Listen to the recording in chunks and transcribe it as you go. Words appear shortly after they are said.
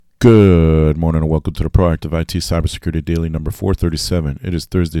Good morning and welcome to the Proactive IT Cybersecurity Daily number 437. It is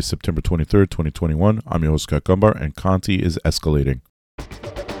Thursday, September 23rd, 2021. I'm your host, Scott Gumbar, and Conti is escalating.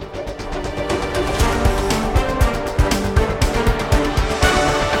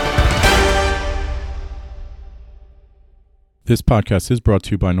 This podcast is brought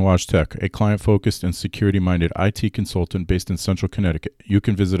to you by Nuage Tech, a client-focused and security-minded IT consultant based in Central Connecticut. You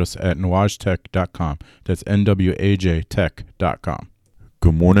can visit us at nuagetech.com. That's NWAJ tech.com.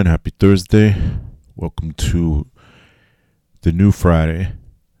 Good morning. Happy Thursday. Welcome to the new Friday.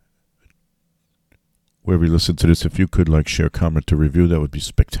 Wherever you listen to this, if you could share, comment, or review, that would be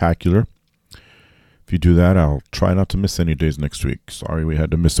spectacular. If you do that, I'll try not to miss any days next week. Sorry we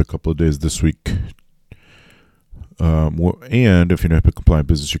had to miss a couple of days this week. And if you're in a HIPAA compliant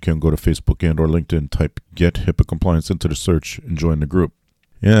business, you can go to Facebook and or LinkedIn, type Get HIPAA Compliance into the search and join the group.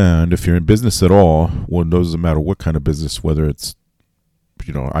 Yeah, and if you're in business at all, well, it doesn't matter what kind of business, whether it's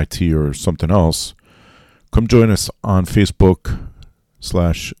IT or something else, come join us on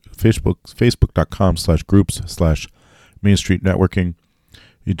facebook.com/groups/Main Street Networking.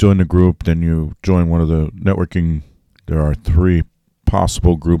 You join the group, then you join one of the networking. There are 3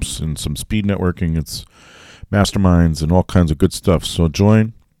 possible groups and some speed networking. It's masterminds and all kinds of good stuff. So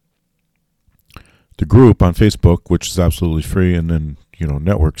join the group on Facebook, which is absolutely free, and then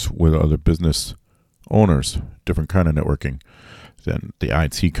networks with other business owners, different kind of networking than the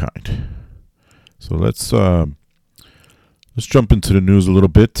IT kind. So let's jump into the news a little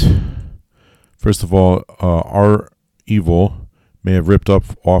bit. First of all, REvil may have ripped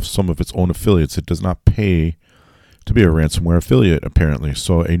off some of its own affiliates. It does not pay to be a ransomware affiliate, apparently.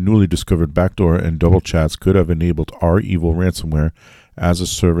 So a newly discovered backdoor and double chats could have enabled REvil ransomware as a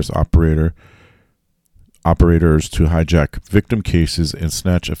service operators to hijack victim cases and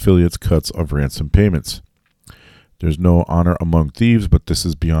snatch affiliates' cuts of ransom payments. There's no honor among thieves, but this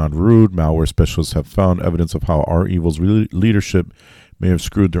is beyond rude. Malware specialists have found evidence of how REvil's leadership may have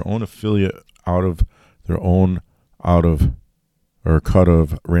screwed their own affiliate out of cut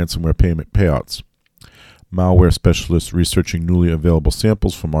of ransomware payment payouts. Malware specialists researching newly available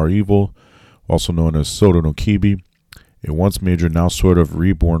samples from REvil, also known as Sodinokibi, a once major, now sort of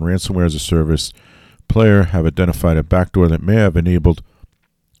reborn ransomware as a service player, have identified a backdoor that may have enabled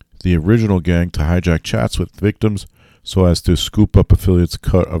the original gang to hijack chats with victims so as to scoop up affiliates'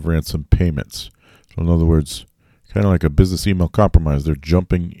 cut of ransom payments. So in other words, kind of like a business email compromise. They're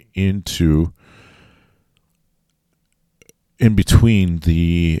jumping in between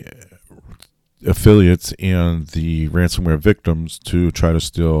the affiliates and the ransomware victims to try to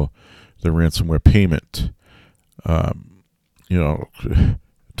steal the ransomware payment. To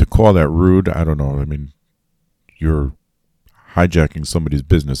call that rude, I don't know. I mean, you're hijacking somebody's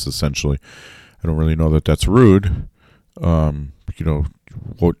business, essentially. I don't really know that that's rude. What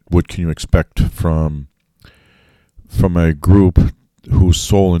can you expect from a group whose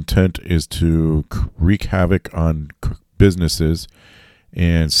sole intent is to wreak havoc on businesses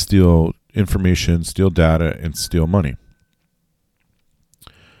and steal information, steal data, and steal money?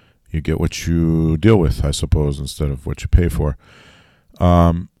 You get what you deal with, I suppose, instead of what you pay for.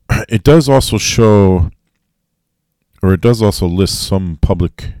 It does also list some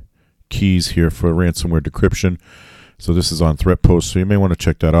public keys here for ransomware decryption. So this is on ThreatPost, so you may want to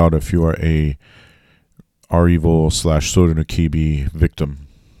check that out if you are a REvil/Sodinokibi victim.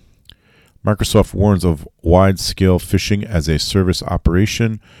 Microsoft warns of wide-scale phishing as a service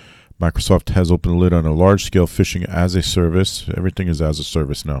operation. Microsoft has opened the lid on a large-scale phishing as a service. Everything is as a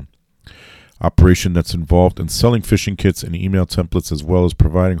service now. Operation that's involved in selling phishing kits and email templates, as well as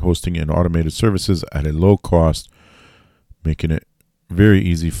providing hosting and automated services at a low cost, making it very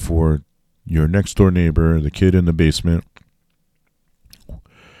easy for your next door neighbor, the kid in the basement,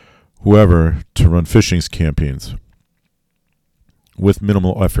 whoever, to run phishing campaigns with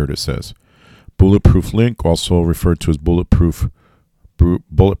minimal effort, it says. Bulletproof Link, also referred to as Bulletproof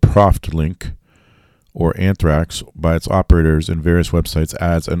Link, or Anthrax, by its operators in various websites,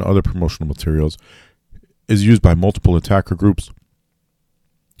 ads, and other promotional materials, is used by multiple attacker groups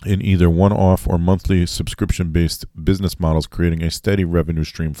in either one-off or monthly subscription-based business models, creating a steady revenue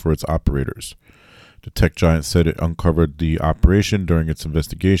stream for its operators. The tech giant said it uncovered the operation during its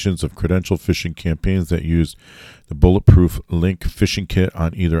investigations of credential phishing campaigns that used the Bulletproof Link phishing kit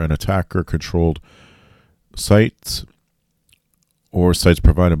on either an attacker-controlled sites or sites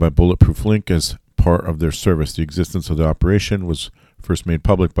provided by Bulletproof Link as part of their service. The existence of the operation was first made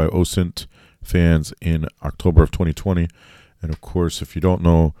public by OSINT fans in October of 2020. And of course, if you don't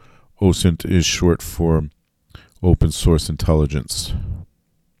know, OSINT is short for Open Source Intelligence.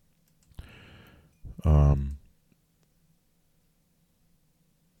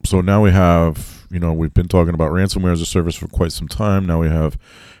 So now we have, we've been talking about ransomware as a service for quite some time. Now we have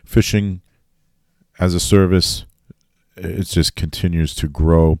phishing as a service. It just continues to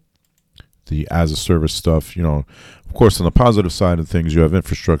grow. The as a service stuff, of course, on the positive side of things, you have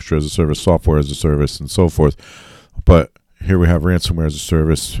infrastructure as a service, software as a service, and so forth. But here we have ransomware as a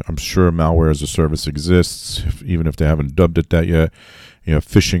service. I'm sure malware as a service exists, even if they haven't dubbed it that yet. You have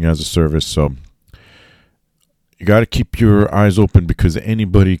phishing as a service. So you got to keep your eyes open, because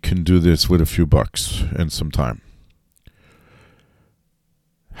anybody can do this with a few bucks and some time.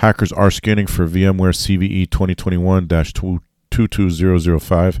 Hackers are scanning for VMware CVE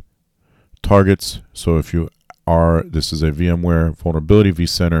 2021-22005 targets. So if you are, this is a VMware vulnerability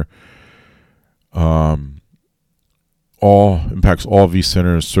vCenter. Impacts all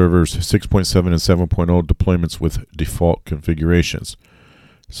vCenter servers 6.7 and 7.0 deployments with default configurations.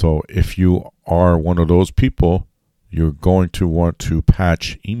 So if you are one of those people, you're going to want to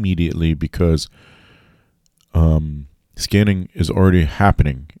patch immediately, because scanning is already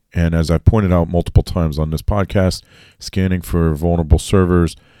happening. And as I pointed out multiple times on this podcast, scanning for vulnerable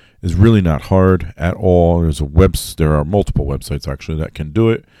servers is really not hard at all. There are multiple websites actually that can do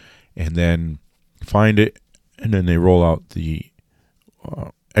it, and then find it, and then they roll out the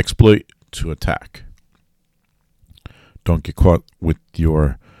exploit to attack. Don't get caught with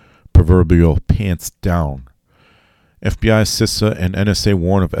your proverbial pants down. FBI, CISA, and NSA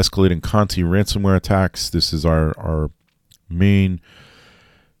warn of escalating Conti ransomware attacks. This is our main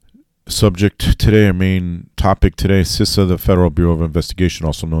subject today, our main topic today. CISA, the Federal Bureau of Investigation,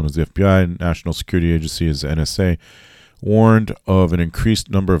 also known as the FBI, National Security Agency is NSA, warned of an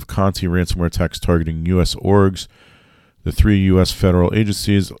increased number of Conti ransomware attacks targeting U.S. orgs. The three U.S. federal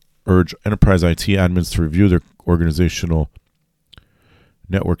agencies urge enterprise IT admins to review their organizational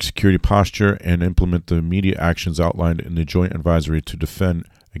network security posture and implement the immediate actions outlined in the Joint Advisory to defend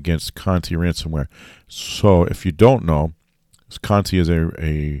against Conti ransomware. So if you don't know, Conti is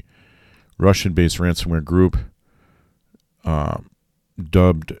a Russian-based ransomware group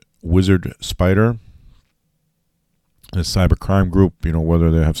dubbed Wizard Spider. A cybercrime group,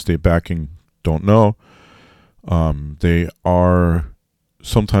 whether they have state backing, don't know. They are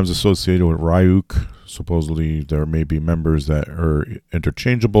sometimes associated with Ryuk. Supposedly there may be members that are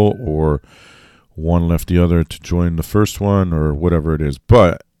interchangeable, or one left the other to join the first one, or whatever it is.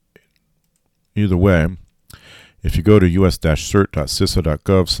 But either way, if you go to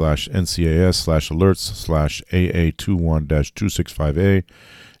us-cert.cisa/ncas/alerts/AA21-265A,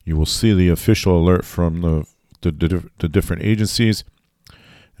 you will see the official alert from the different agencies.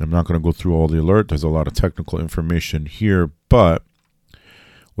 And I'm not going to go through all the alert. There's a lot of technical information here, but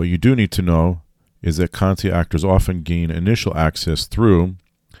what you do need to know is that Conti actors often gain initial access through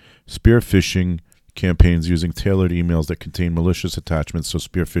spear phishing campaigns using tailored emails that contain malicious attachments. So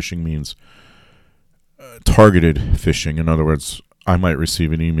spear phishing means targeted phishing. In other words, I might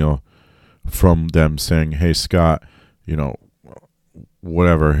receive an email from them saying, hey, Scott,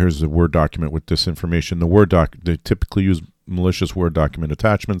 whatever, here's the Word document with this information. They typically use malicious Word document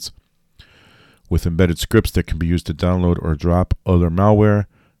attachments with embedded scripts that can be used to download or drop other malware,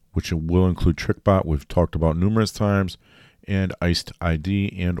 which will include TrickBot, we've talked about numerous times, and Iced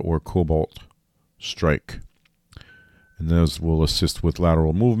ID and or Cobalt Strike. And those will assist with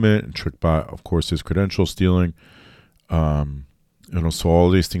lateral movement. And TrickBot, of course, is credential stealing. So all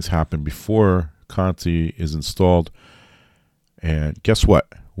these things happen before Conti is installed. And guess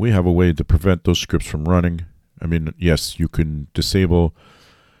what? We have a way to prevent those scripts from running. I mean, yes, you can disable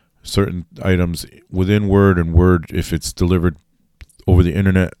certain items within Word, and Word, if it's delivered over the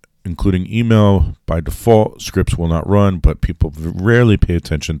internet, including email, by default, scripts will not run, but people rarely pay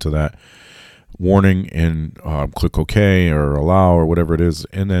attention to that warning and click OK or allow or whatever it is,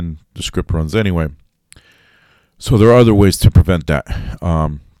 and then the script runs anyway. So there are other ways to prevent that.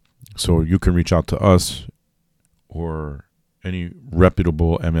 So you can reach out to us or any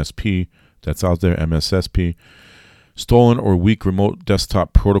reputable MSP that's out there, MSSP. Stolen or weak remote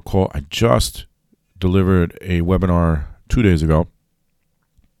desktop protocol. I just delivered a webinar 2 days ago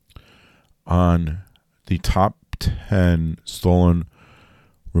on the top 10 stolen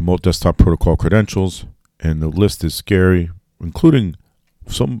remote desktop protocol credentials, and the list is scary, including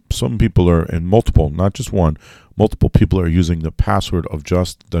some people are in multiple, not just one, multiple people are using the password of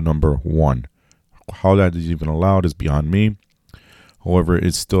just the number 1. How that is even allowed is beyond me. However,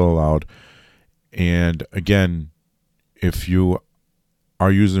 it's still allowed. And again, if you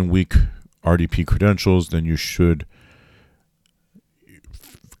are using weak RDP credentials, then you should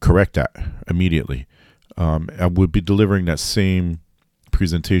correct that immediately. I would be delivering that same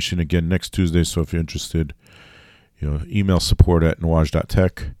presentation again next Tuesday, so if you're interested, email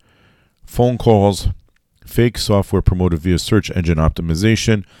support@nuage.tech. phone calls, fake software promoted via search engine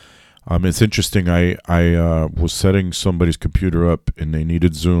optimization. It's interesting. I was setting somebody's computer up and they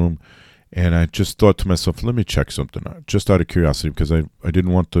needed Zoom, and I just thought to myself, let me check something out, just out of curiosity, because I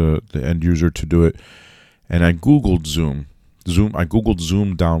didn't want the end user to do it. And I Googled Zoom. I Googled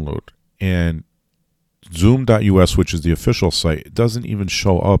Zoom download, and Zoom.us, which is the official site, it doesn't even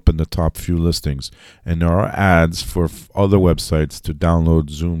show up in the top few listings. And there are ads for other websites to download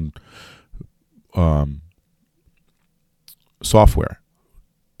Zoom software.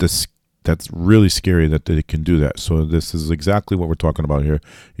 That's really scary that they can do that. So this is exactly what we're talking about here.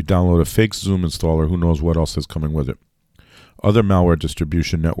 You download a fake Zoom installer, who knows what else is coming with it. Other malware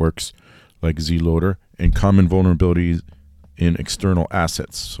distribution networks like Zloader, and common vulnerabilities in external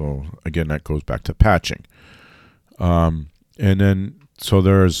assets. So again, that goes back to patching. And then so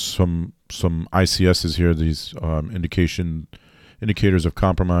there's some ICSs here, these indicators of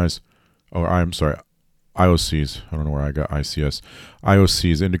compromise, or I'm sorry, IOCs. I don't know where I got ICS.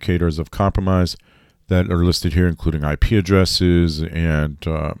 IOCs, indicators of compromise, that are listed here, including IP addresses and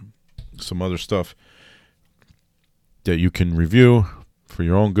some other stuff that you can review for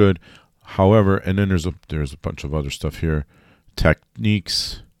your own good. However, and then there's a bunch of other stuff here,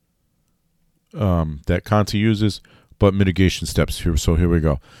 techniques that Conti uses, but mitigation steps here. So here we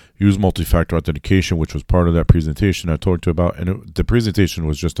go. Use multi-factor authentication, which was part of that presentation I talked to you about, and the presentation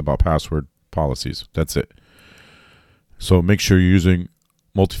was just about password policies. That's it. So make sure you're using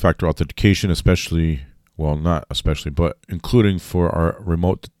multi-factor authentication, especially, well, not especially, but including for our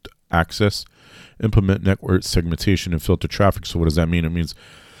remote access. Implement network segmentation and filter traffic. So what does that mean? It means,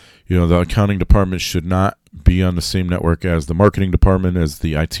 the accounting department should not be on the same network as the marketing department, as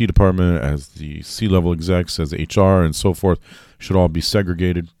the IT department, as the C-level execs, as HR, and so forth. Should all be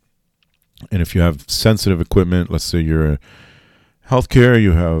segregated. And if you have sensitive equipment, let's say you're in healthcare,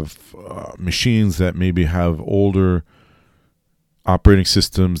 you have machines that maybe have older operating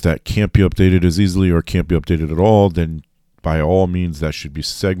systems that can't be updated as easily or can't be updated at all, then by all means that should be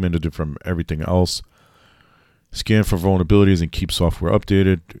segmented from everything else. Scan for vulnerabilities and keep software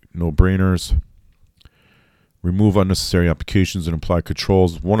updated. No-brainers. Remove unnecessary applications and apply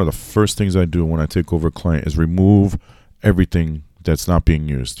controls. One of the first things I do when I take over a client is remove everything that's not being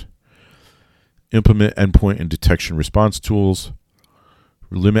used. Implement endpoint and detection response tools.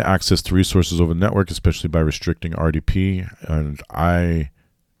 Limit access to resources over the network, especially by restricting RDP. And I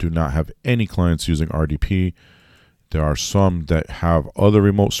do not have any clients using RDP. There are some that have other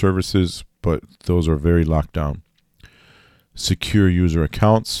remote services, but those are very locked down. Secure user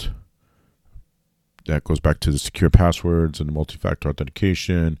accounts. That goes back to the secure passwords and the multi-factor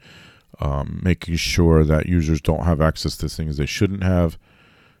authentication. Making sure that users don't have access to things they shouldn't have.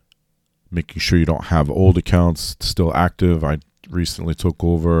 Making sure you don't have old accounts still active. I recently took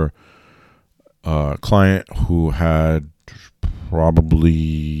over a client who had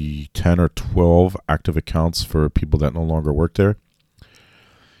probably 10 or 12 active accounts for people that no longer work there.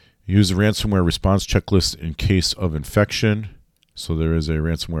 Use a ransomware response checklist in case of infection. So there is a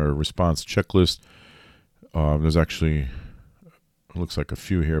ransomware response checklist. There's actually, it looks like a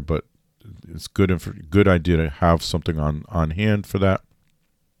few here, but it's good idea to have something on hand for that.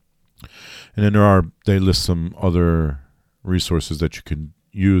 And then they list some other resources that you can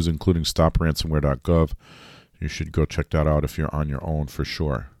use, including stopransomware.gov. You should go check that out if you're on your own for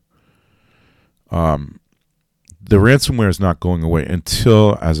sure. The ransomware is not going away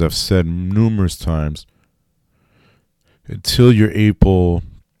until, as I've said numerous times, until you're able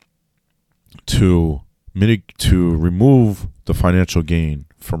to remove the financial gain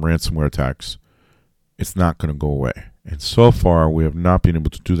from ransomware attacks. It's not going to go away. And so far, we have not been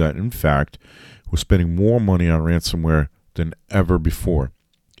able to do that. In fact, we're spending more money on ransomware than ever before.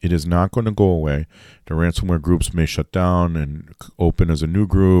 It is not going to go away. The ransomware groups may shut down and open as a new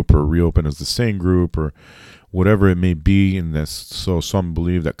group or reopen as the same group or whatever it may be in this. So some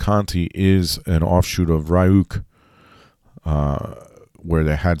believe that Conti is an offshoot of Ryuk, where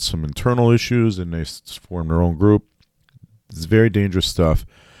they had some internal issues and they formed their own group. It's very dangerous stuff,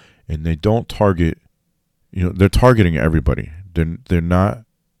 and they don't target. They're targeting everybody. They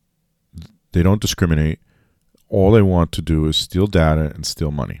don't discriminate. All they want to do is steal data and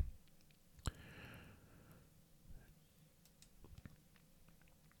steal money.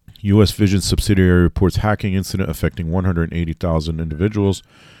 U.S. Vision subsidiary reports hacking incident affecting 180,000 individuals.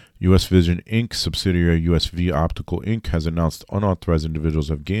 U.S. Vision Inc. subsidiary USV Optical Inc. has announced unauthorized individuals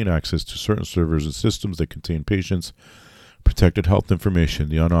have gained access to certain servers and systems that contain patients' protected health information.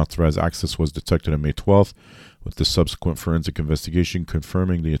 The unauthorized access was detected on May 12th, with the subsequent forensic investigation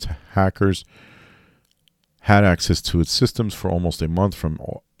confirming the hackers had access to its systems for almost a month from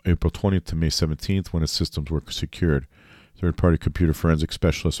April 20th to May 17th when its systems were secured. Third-party computer forensic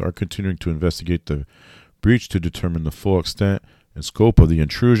specialists are continuing to investigate the breach to determine the full extent and scope of the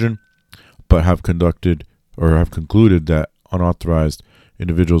intrusion, but have concluded that unauthorized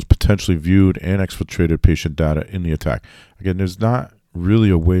individuals potentially viewed and exfiltrated patient data in the attack. Again, there's not really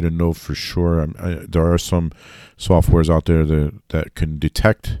a way to know for sure. There are some softwares out there that can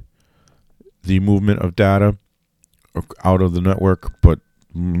detect the movement of data out of the network, but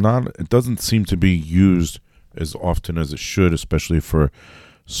it doesn't seem to be used as often as it should, especially for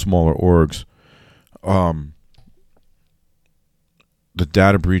smaller orgs. The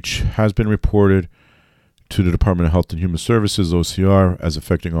data breach has been reported to the Department of Health and Human Services, OCR, as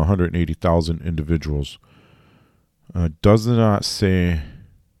affecting 180,000 individuals. Does not say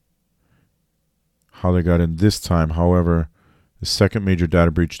how they got in this time. However, the second major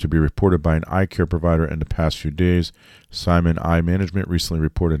data breach to be reported by an eye care provider in the past few days, Simon Eye Management recently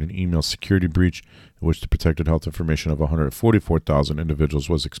reported an email security breach in which the protected health information of 144,000 individuals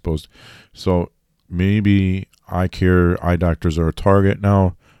was exposed. So maybe eye doctors are a target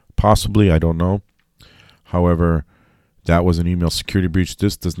now, possibly, I don't know. However, that was an email security breach.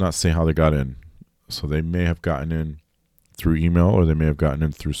 This does not say how they got in. So they may have gotten in through email, or they may have gotten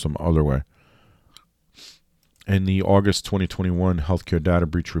in through some other way. And the August 2021 healthcare data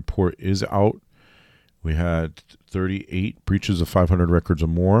breach report is out. We had 38 breaches of 500 records or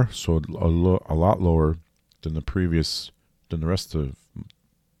more, so a lot lower than the rest of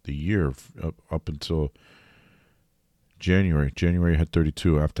the year up until January. January had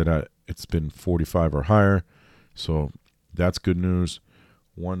 32. After that, it's been 45 or higher. So that's good news.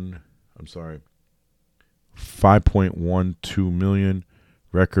 5.12 million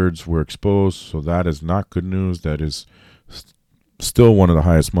records were exposed, so that is not good news. That is still one of the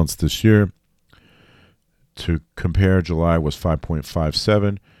highest months this year. To compare, July was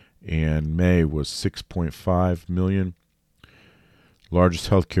 5.57 and May was 6.5 million. Largest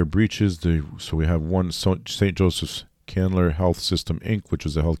healthcare breaches, so we have one, St. Joseph's Candler Health System Inc., which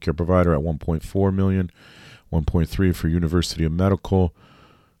is a healthcare provider, at 1.4 million. 1.3 for University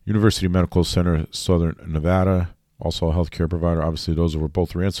Medical Center, Southern Nevada, also a healthcare provider. Obviously, those were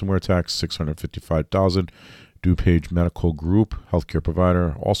both ransomware attacks. 655,000. DuPage Medical Group, healthcare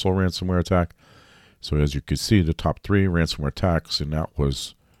provider, also a ransomware attack. So as you can see, the top three ransomware attacks, and that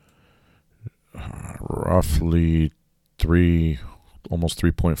was roughly almost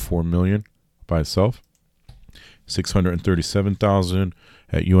 3.4 million by itself. 637,000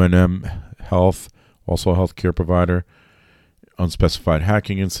 at UNM Health, also a healthcare provider. Unspecified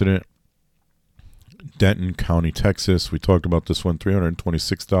hacking incident. Denton County, Texas. We talked about this one.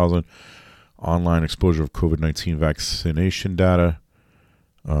 326,000 online exposure of COVID-19 vaccination data.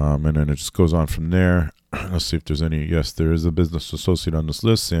 And then it just goes on from there. Let's see if there's any. Yes, there is a business associate on this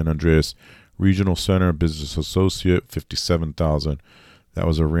list. San Andreas Regional Center, business associate, 57,000. That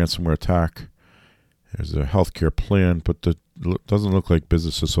was a ransomware attack. There's a healthcare plan, but it doesn't look like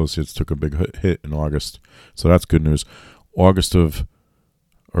business associates took a big hit in August. So that's good news. Causes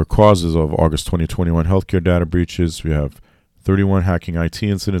of August 2021 healthcare data breaches. We have 31 hacking IT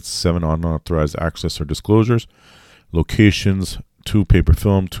incidents, 7 unauthorized access or disclosures. Locations, 2 paper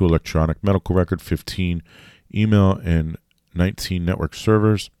film, 2 electronic medical record, 15 email, and 19 network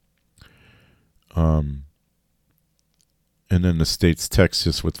servers. And then the states,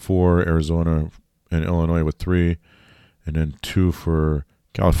 Texas with 4, Arizona and Illinois with 3, and then 2 for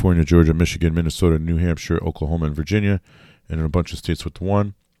California, Georgia, Michigan, Minnesota, New Hampshire, Oklahoma, and Virginia, and then a bunch of states with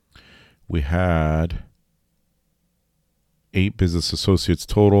 1. We had 8 business associates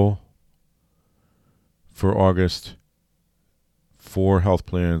total for August, 4 health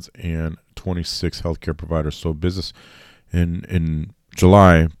plans, and 26 healthcare providers. So business in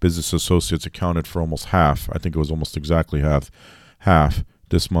July, business associates accounted for almost half. I think it was almost exactly half.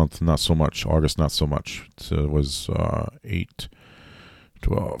 This month, not so much. August, not so much. So it was 8,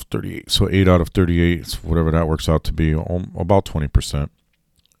 12, 38. So 8 out of 38, whatever that works out to be, about 20%.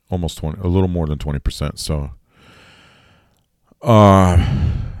 Almost 20, a little more than 20%. So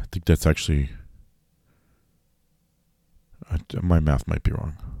I think that's actually, my math might be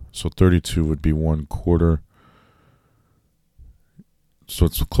wrong. So 32 would be 1/4. So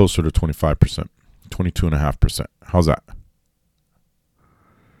it's closer to 25%, 22.5%. How's that?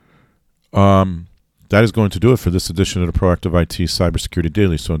 That is going to do it for this edition of the Proactive IT Cybersecurity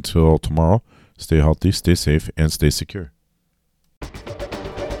Daily. So until tomorrow, stay healthy, stay safe, and stay secure.